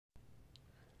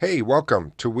Hey,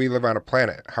 welcome to We Live on a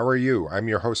Planet. How are you? I'm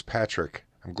your host, Patrick.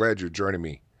 I'm glad you're joining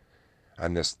me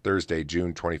on this Thursday,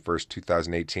 June 21st,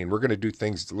 2018. We're going to do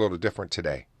things a little different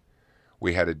today.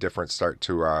 We had a different start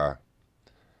to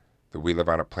the We Live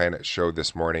on a Planet show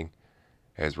this morning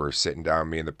as we're sitting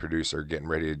down, me and the producer, getting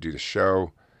ready to do the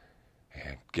show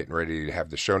and getting ready to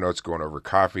have the show notes, going over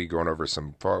coffee, going over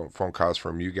some phone calls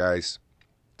from you guys,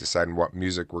 deciding what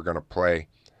music we're going to play.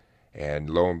 And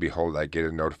lo and behold, I get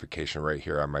a notification right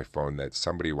here on my phone that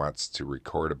somebody wants to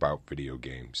record about video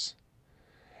games.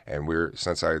 And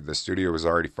the studio was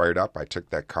already fired up, I took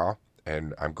that call,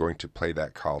 and I'm going to play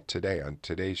that call today on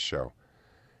today's show.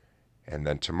 And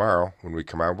then tomorrow, when we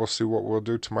come on, we'll see what we'll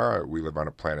do tomorrow at We Live on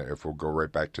a Planet. If we'll go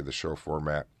right back to the show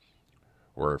format,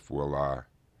 or if we'll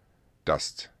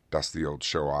dust the old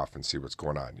show off and see what's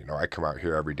going on. You know, I come out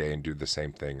here every day and do the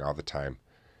same thing all the time.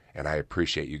 And I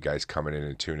appreciate you guys coming in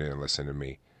and tuning in and listening to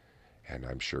me. And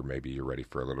I'm sure maybe you're ready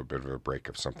for a little bit of a break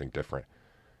of something different.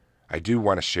 I do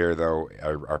want to share, though,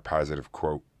 our positive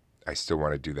quote. I still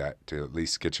want to do that to at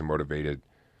least get you motivated.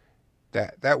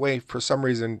 That way, for some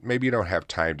reason, maybe you don't have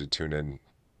time to tune in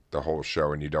the whole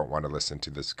show and you don't want to listen to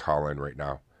this call-in right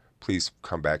now. Please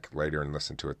come back later and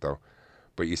listen to it, though.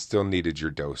 But you still needed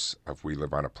your dose of We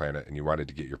Live on a Planet, and you wanted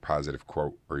to get your positive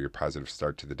quote or your positive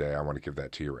start to the day. I want to give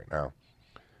that to you right now.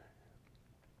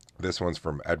 This one's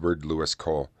from Edward Lewis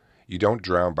Cole. You don't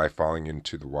drown by falling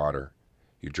into the water.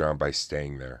 You drown by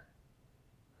staying there.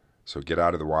 So get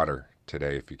out of the water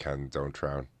today if you can. Don't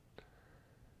drown.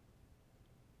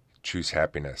 Choose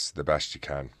happiness the best you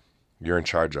can. You're in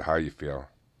charge of how you feel.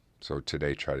 So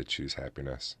today try to choose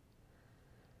happiness.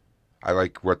 I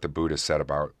like what the Buddha said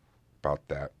about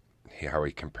that. How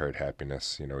he compared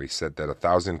happiness. You know, he said that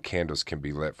 1,000 candles can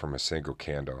be lit from a single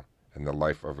candle, and the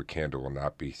life of a candle will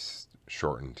not be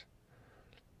shortened.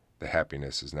 The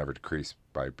happiness is never decreased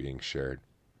by being shared.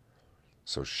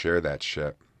 So share that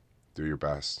shit. Do your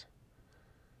best.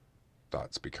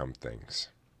 Thoughts become things.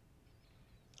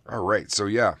 All right, so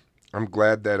yeah, I'm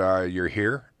glad that you're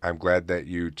here. I'm glad that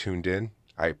you tuned in.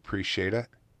 I appreciate it.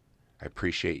 I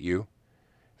appreciate you.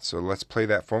 So let's play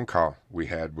that phone call we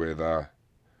had with the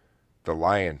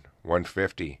Lion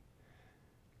 150.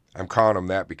 I'm calling him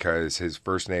that because his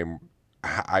first name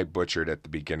I butchered at the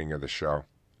beginning of the show.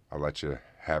 I'll let you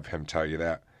have him tell you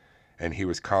that. And he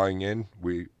was calling in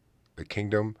the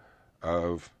kingdom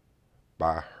of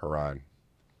Bahrain.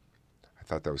 I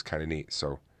thought that was kind of neat.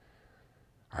 So,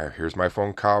 all right, here's my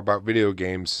phone call about video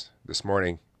games this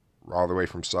morning, all the way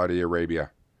from Saudi Arabia.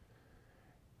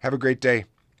 Have a great day.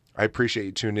 I appreciate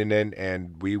you tuning in,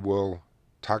 and we will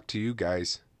talk to you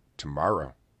guys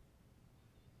tomorrow.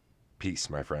 Peace,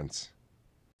 my friends.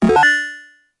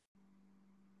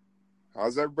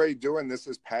 How's everybody doing? This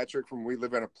is Patrick from We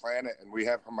Live on a Planet, and we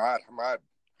have Hamad. Hamad,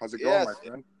 how's it going, my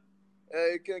friend?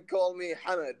 You can call me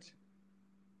Hamad.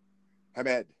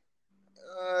 Hamed.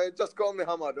 Just call me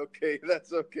Hamad, okay?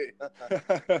 That's okay.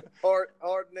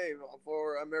 hard name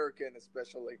for American,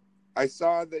 especially. I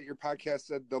saw that your podcast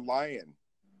said The Lion.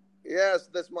 Yes,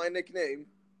 that's my nickname.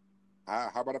 How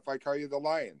about if I call you The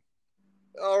Lion?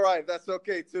 All right, that's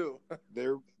okay, too.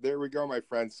 There we go, my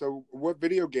friend. So what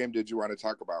video game did you want to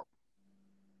talk about?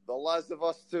 The Last of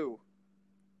Us 2.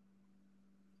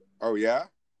 Oh, yeah?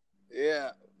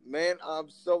 Yeah. Man, I'm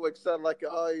so excited. Like,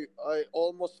 I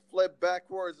almost flipped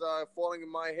backwards, falling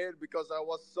in my head because I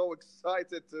was so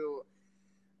excited to...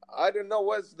 I don't know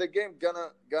when's the game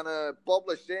gonna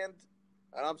publish in,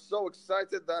 and I'm so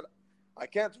excited that I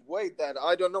can't wait that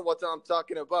I don't know what I'm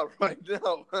talking about right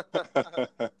now.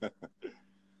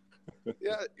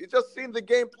 Yeah, you just seen the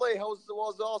gameplay. How it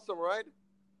was awesome, right?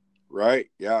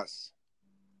 Right, yes.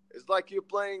 It's like you're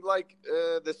playing like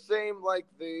the same, like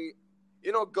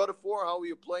God of War, how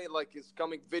you play like it's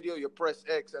coming video, you press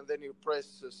X and then you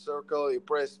press circle, you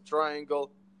press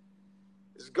triangle.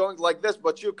 It's going like this,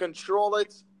 but you control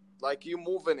it like you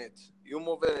move in it. You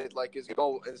move in it like it's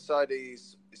go inside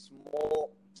these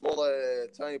small,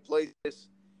 tiny places.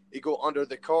 You go under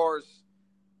the cars,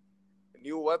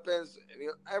 new weapons,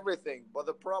 and everything. But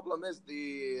the problem is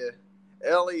the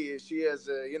Ellie, she has,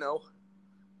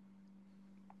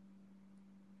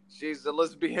 she's a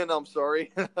lesbian, I'm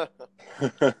sorry.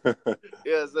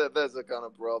 Yes, that's a kind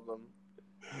of problem.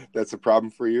 That's a problem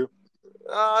for you?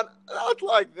 Not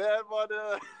like that, but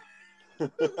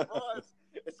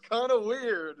it's kind of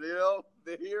weird, The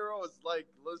hero is like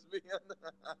lesbian.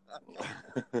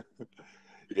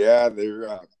 Yeah,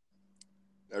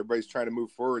 everybody's trying to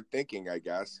move forward thinking, I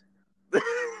guess.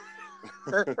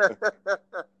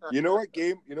 You know what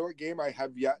game I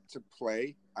have yet to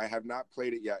play? I have not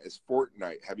played it yet. Is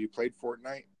Fortnite. Have you played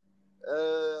Fortnite?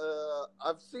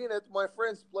 I've seen it. My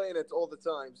friends playing it all the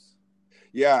times.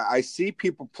 Yeah, I see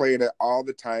people playing it all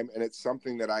the time, and it's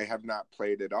something that I have not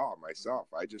played at all myself.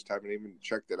 I just haven't even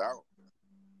checked it out.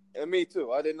 And me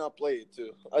too. I did not play it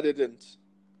too. I didn't.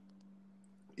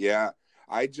 Yeah,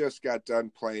 I just got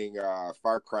done playing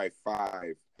Far Cry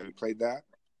 5. Have you played that?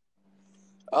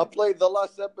 I played the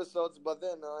last episodes, but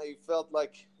then I felt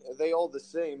like they all the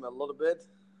same a little bit.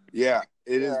 Yeah,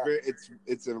 it is Yeah, very.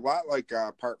 It's a lot like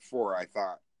Part 4. I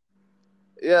thought.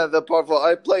 yeah. The part four.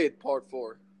 I played part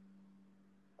four.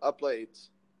 I played.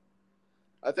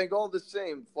 I think all the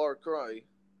same. Far Cry.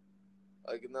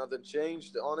 Like nothing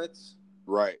changed on it.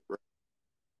 Right, right.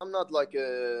 I'm not like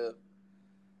a.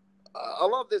 I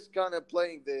love this kind of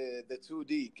playing the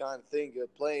 2D kind of thing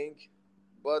playing,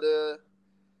 but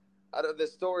out of the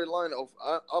storyline of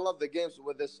I love the games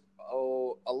with this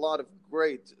a lot of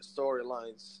great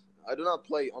storylines. I do not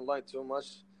play online too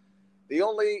much. The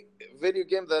only video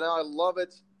game that I love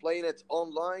it playing it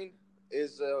online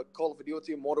is Call of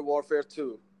Duty Modern Warfare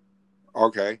 2.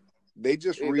 Okay, they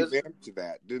just This, revamped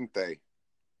that, didn't they?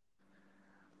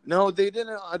 no, they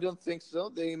didn't. I don't think so.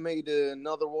 They made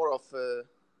another war of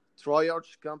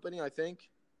Triarch company, I think.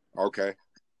 Okay.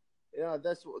 Yeah,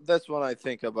 that's what I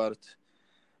think about it.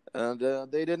 And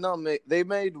they did not make. They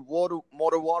made Modern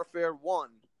Warfare 1.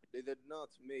 They did not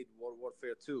made Modern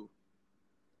Warfare 2.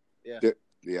 Yeah,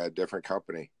 Yeah, different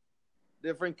company.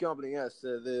 different company. Yes,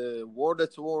 the World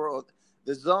at War,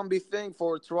 the zombie thing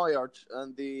for Triarch,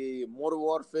 and the Modern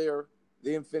Warfare,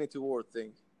 the Infinity War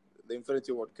thing, the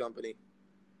Infinity War company.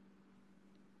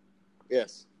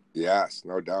 Yes, Yes,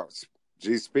 no doubts.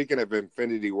 Geez, speaking of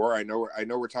Infinity War, I know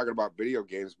we're talking about video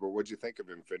games, but what'd you think of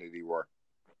Infinity War?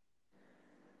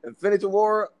 Infinity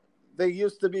War. They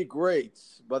used to be great,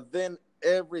 but then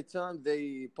every time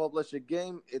they publish a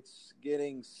game, it's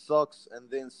getting sucks and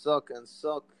then suck and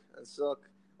suck and suck.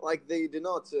 Like they did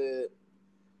not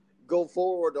go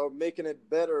forward or making it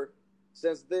better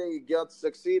since they got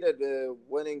succeeded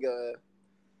winning.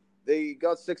 They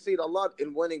got succeed a lot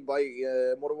in winning by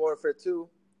Modern Warfare 2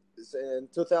 in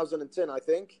 2010, I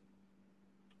think.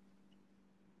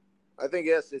 I think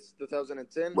yes, it's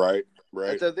 2010. Right,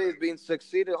 right. After they've been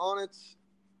succeeded on it,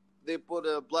 they put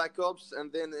Black Ops,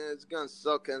 and then it's gonna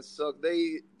suck and suck.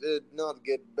 They did not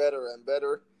get better and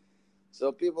better,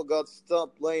 so people got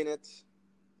stopped playing it.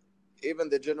 Even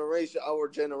the generation, our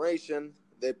generation,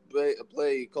 they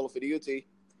play Call of Duty.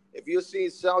 If you see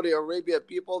Saudi Arabia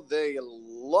people, they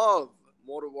love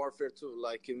Modern Warfare 2.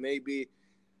 Like maybe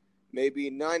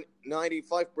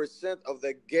 95% of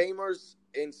the gamers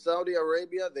in Saudi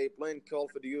Arabia they playing Call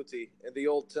of Duty in the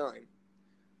old time.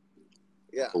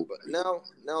 Yeah, Oh, but now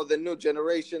the new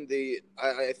generation,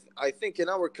 I think in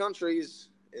our countries,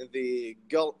 in the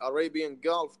Gulf Arabian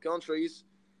Gulf countries,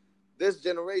 this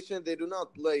generation they do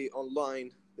not play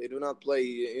online. They do not play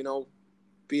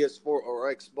PS4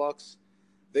 or Xbox.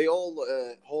 They all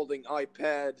holding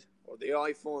iPad or the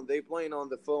iPhone. They playing on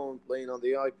the phone, playing on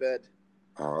the iPad.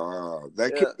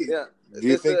 that Yeah, could be. yeah. Do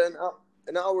you This think?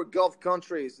 in our Gulf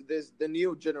countries, this the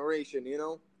new generation.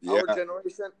 Our Yeah,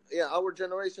 generation. Yeah, our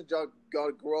generation got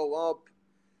to grow up.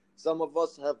 Some of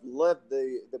us have left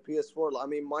the PS4. I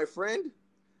mean, my friend,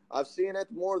 I've seen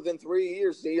it more than 3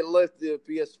 years. He left the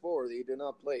PS4. He did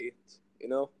not play it. You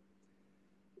know.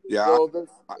 yeah. So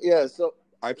I, yeah. So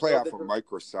I play so off a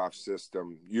Microsoft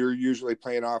system. You're usually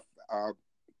playing off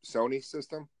Sony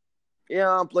system. yeah,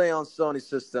 I'm playing on Sony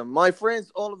system. My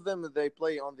friends, all of them, they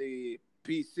play on the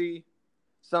PC.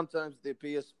 Sometimes the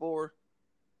PS4.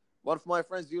 One of my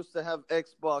friends used to have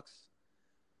Xbox,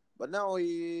 but now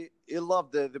he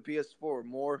loved the PS4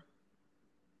 more.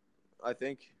 I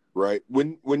think. Right.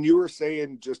 When you were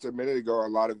saying just a minute ago, a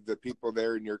lot of the people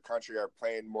there in your country are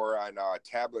playing more on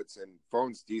tablets and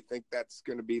phones. Do you think that's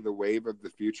going to be the wave of the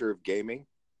future of gaming?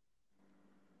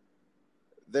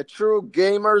 The true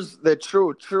gamers, the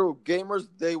true gamers,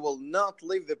 they will not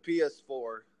leave the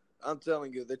PS4. I'm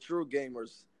telling you, the true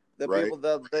gamers, the Right. people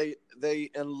that they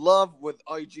in love with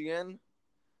IGN,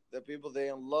 the people they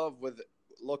in love with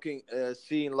looking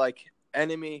seeing like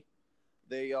enemy,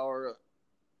 they are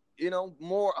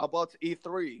more about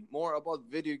E3, more about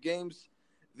video games.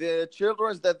 The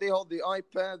children that they hold the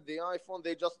iPad, the iPhone,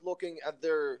 they just looking at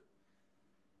their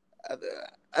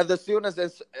at the students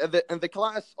in the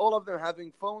class, all of them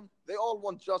having phone. They all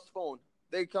want just phone.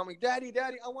 They coming, daddy,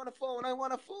 daddy, I want a phone, I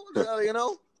want a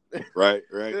phone. Right.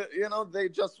 Right. They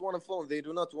just want a phone. They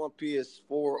do not want PS4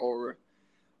 or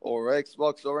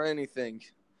Xbox or anything.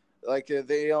 Like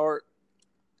they are,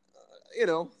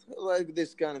 like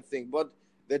this kind of thing. But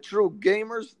the true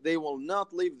gamers, they will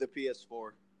not leave the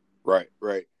PS4. Right.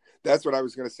 Right. That's what I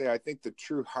was going to say. I think the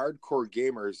true hardcore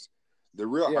gamers, the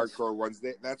real Yes. hardcore ones,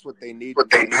 that's what they need. What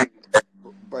they need.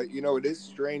 But it is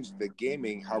strange, the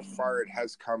gaming, how far it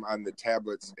has come on the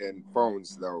tablets and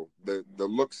phones. Though the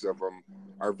looks of them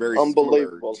are very similar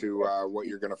Unbelievable. to what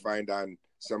you're going to find on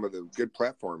some of the good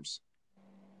platforms.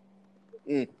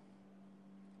 Mm.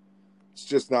 It's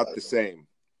just not the same.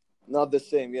 Not the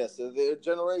same. Yes, the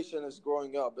generation is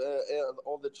growing up.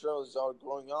 All the children are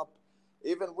growing up.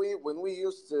 Even when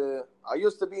I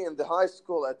used to be in the high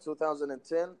school at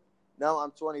 2010. Now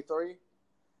I'm 23.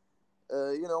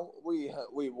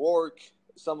 We work.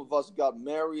 Some of us got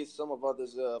married. Some of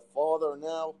us father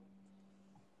now,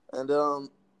 and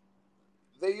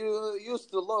they used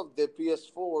to love the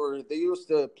PS4. They used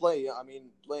to play. I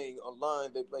mean, playing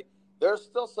online. They play. There's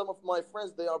still some of my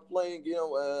friends. They are playing.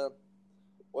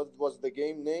 What was the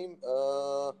game name?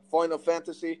 Final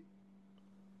Fantasy.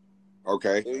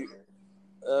 Okay.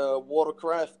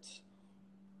 Warcraft.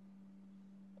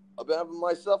 About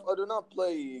myself, I do not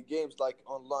play games like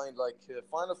online, like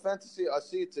Final Fantasy. I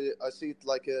see it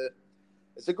like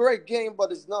it's a great game,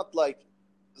 but it's not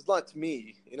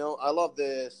me. I love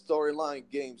the storyline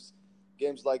games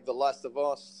like The Last of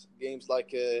Us, games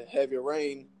like Heavy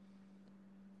Rain,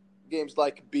 games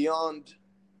like Beyond,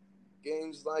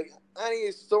 games like any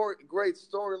great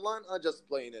storyline. I just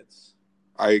playing it.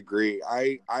 I agree.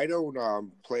 I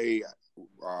don't play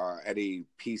any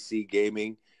PC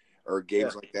gaming or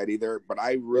games like that either, but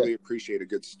I really appreciate a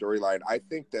good storyline. I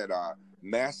think that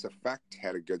Mass Effect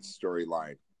had a good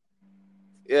storyline.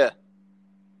 Yeah.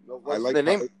 I like the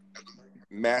name?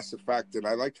 Mass Effect, and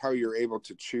I liked how you're able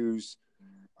to choose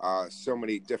so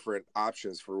many different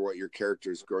options for what your character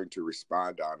is going to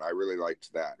respond on. I really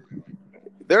liked that.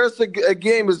 There's a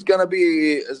game is gonna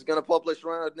publish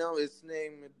right now. It's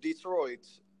named Detroit.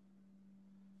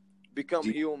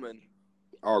 Become Human.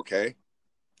 Okay.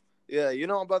 Yeah, you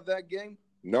know about that game?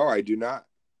 No, I do not.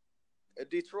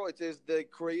 Detroit is the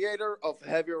creator of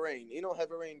Heavy Rain. You know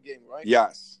Heavy Rain game, right?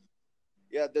 Yes.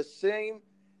 Yeah, the same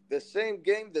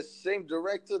game, the same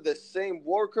director, the same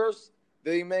workers.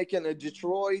 They making a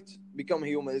Detroit Become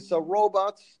Human. It's a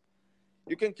robot.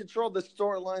 You can control the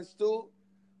storylines too,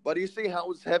 but you see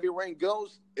how Heavy Rain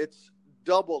goes? It's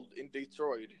doubled in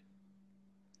Detroit.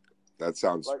 That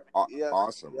sounds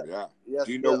awesome. Yeah. Yes,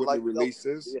 do you know when the release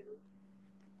is? Yeah.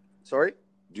 Sorry?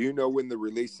 Do you know when the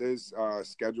release is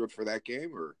scheduled for that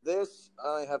game? Or this?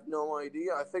 I have no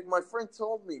idea. I think my friend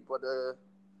told me, but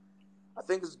I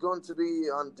think it's going to be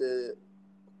on the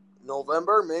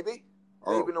November, maybe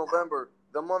November,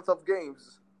 the month of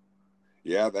games.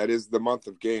 Yeah, that is the month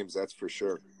of games. That's for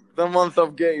sure. The month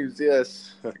of games,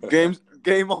 yes. game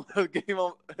of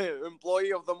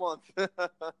employee of the month.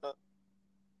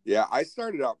 Yeah, I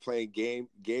started out playing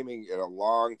gaming a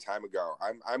long time ago.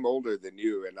 I'm older than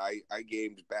you, and I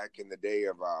gamed back in the day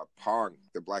of Pong,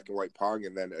 the black and white Pong,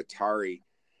 and then Atari,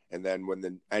 and then when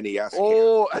the NES came.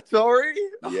 Oh, Atari?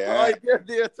 Yeah. I get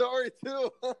the Atari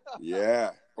too.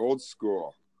 Yeah, old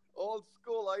school. Old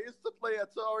school. I used to play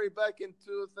Atari back in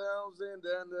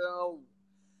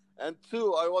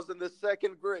 2002. I was in the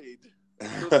second grade.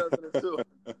 2002.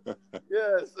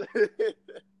 Yes.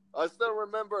 I still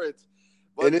remember it.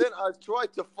 But then I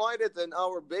tried to find it in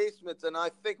our basement, and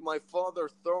I think my father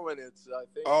throwing it. I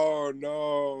think. Oh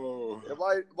no!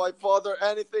 My father,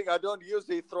 anything I don't use,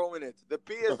 he throwing it. The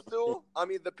PS2, I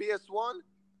mean the PS1,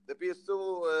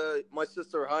 my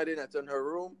sister hiding it in her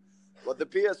room. But the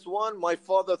PS1, my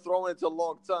father throwing it a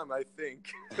long time, I think.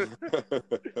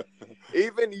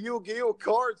 Even Yu-Gi-Oh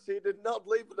cards, he did not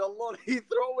leave it alone. He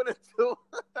throwing it too.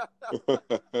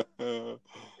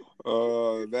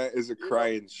 Oh, that is a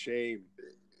crying shame.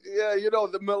 Yeah,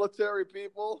 the military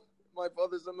people. My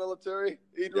father's a military.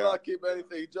 He do not keep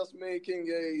anything. He just making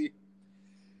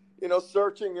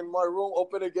searching in my room,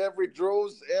 opening every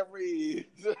drawers, everything.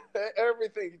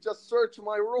 He just search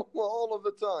my room all of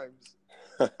the times.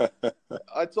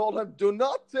 I told him, do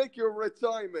not take your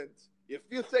retirement. If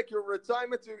you take your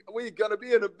retirement, we're going to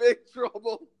be in a big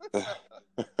trouble.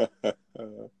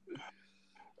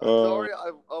 Atari,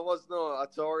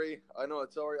 Atari. I know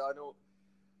Atari. I know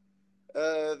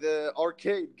the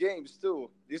arcade games too.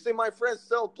 You see my friends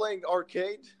still playing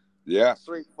arcade? Yeah.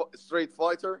 Street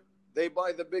Fighter. They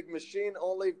buy the big machine,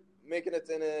 only making it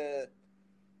in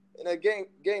a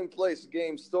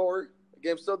game store.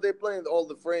 So they playing all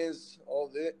the friends,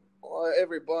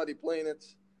 everybody playing it.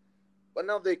 But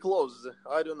now they closed.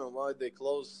 I don't know why they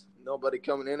closed. Nobody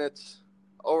coming in it.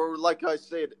 Or like I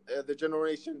said, the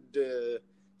generation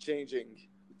changing.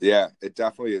 Yeah, it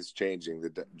definitely is changing.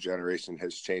 The generation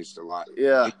has changed a lot.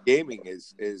 Yeah. And gaming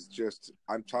is just,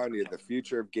 I'm telling you, the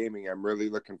future of gaming. I'm really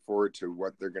looking forward to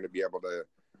what they're going to be able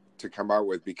to come out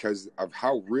with, because of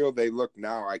how real they look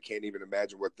now. I can't even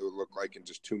imagine what they'll look like in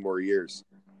just 2 more years.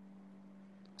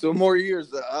 2 more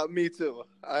years. Me too.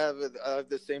 I have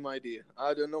the same idea.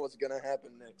 I don't know what's gonna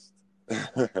happen next.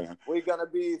 We're gonna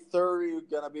be 30. We're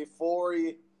gonna be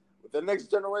 40. The next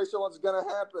generation, what's gonna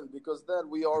happen? Because then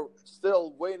we are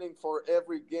still waiting for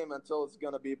every game until it's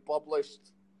gonna be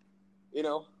published. You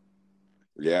know.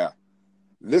 Yeah,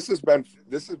 this has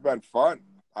been fun.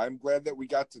 I'm glad that we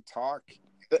got to talk,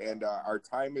 and our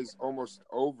time is almost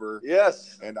over.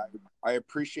 Yes. And I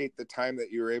appreciate the time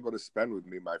that you were able to spend with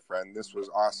me, my friend. This was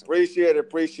awesome. Appreciate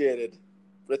it.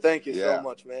 But thank you so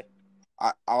much, man.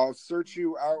 I'll search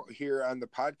you out here on the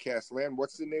podcast land.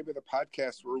 What's the name of the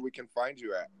podcast where we can find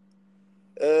you at?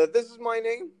 This is my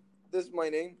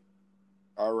name.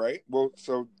 All right. Well,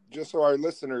 so just so our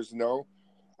listeners know,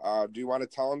 do you want to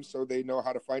tell them so they know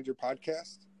how to find your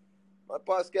podcast? My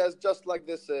podcast, just like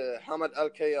this, Hamad Al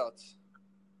Kayat.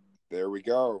 There we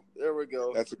go.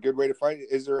 That's a good way to find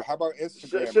it. How about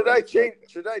Instagram?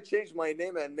 Should I change my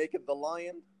name and make it The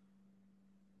Lion?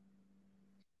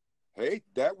 Hey,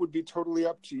 that would be totally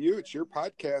up to you. It's your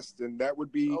podcast, and that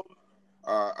would be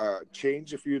a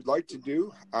change if you'd like to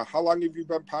do. How long have you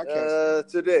been podcasting?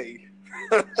 Today.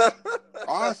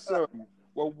 Awesome.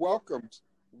 Well, welcome.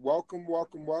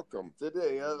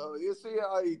 Today. You see,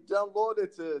 I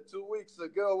downloaded it 2 weeks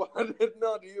ago. I did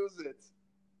not use it.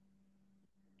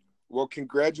 Well,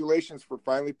 congratulations for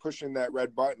finally pushing that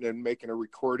red button and making a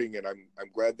recording, and I'm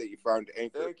glad that you found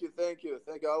Anchor. Thank you.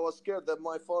 I was scared that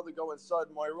my father go inside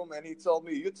my room and he told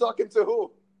me, "You talking to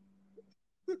who?"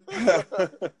 I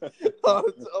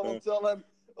will tell him,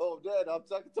 "Oh, Dad, I'm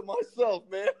talking to myself,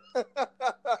 man."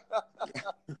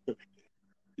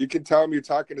 You can tell him you're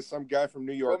talking to some guy from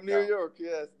New York. From New York,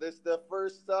 yes. This is the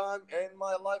first time in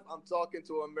my life I'm talking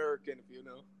to an American, if you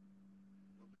know.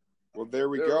 Well, there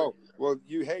we go. Well,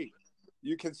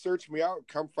 you can search me out.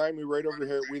 Come find me right over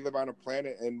here at We Live on a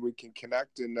Planet, and we can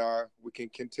connect, and we can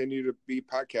continue to be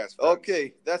podcast friends.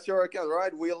 Okay, that's your account,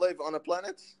 right? We Live on a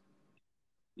Planet?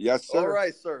 Yes, sir. All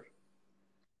right, sir.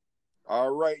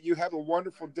 All right. You have a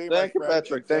wonderful day, my friend. Thank you,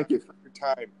 Patrick. Thank you for your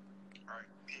time.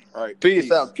 All right.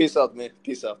 Peace out. Peace out, man.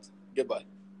 Peace out. Goodbye.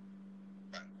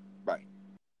 Bye.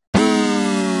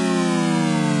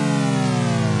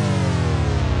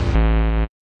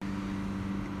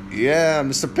 Yeah,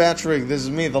 Mr. Patrick, this is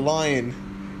me, the Lion.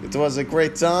 It was a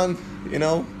great time,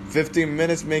 15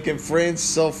 minutes making friends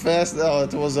so fast. Oh,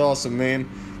 it was awesome, man.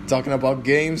 Talking about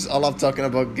games. I love talking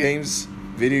about games,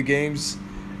 video games,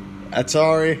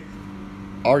 Atari,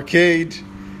 arcade.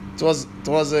 It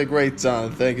was a great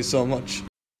time. Thank you so much.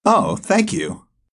 Oh, thank you.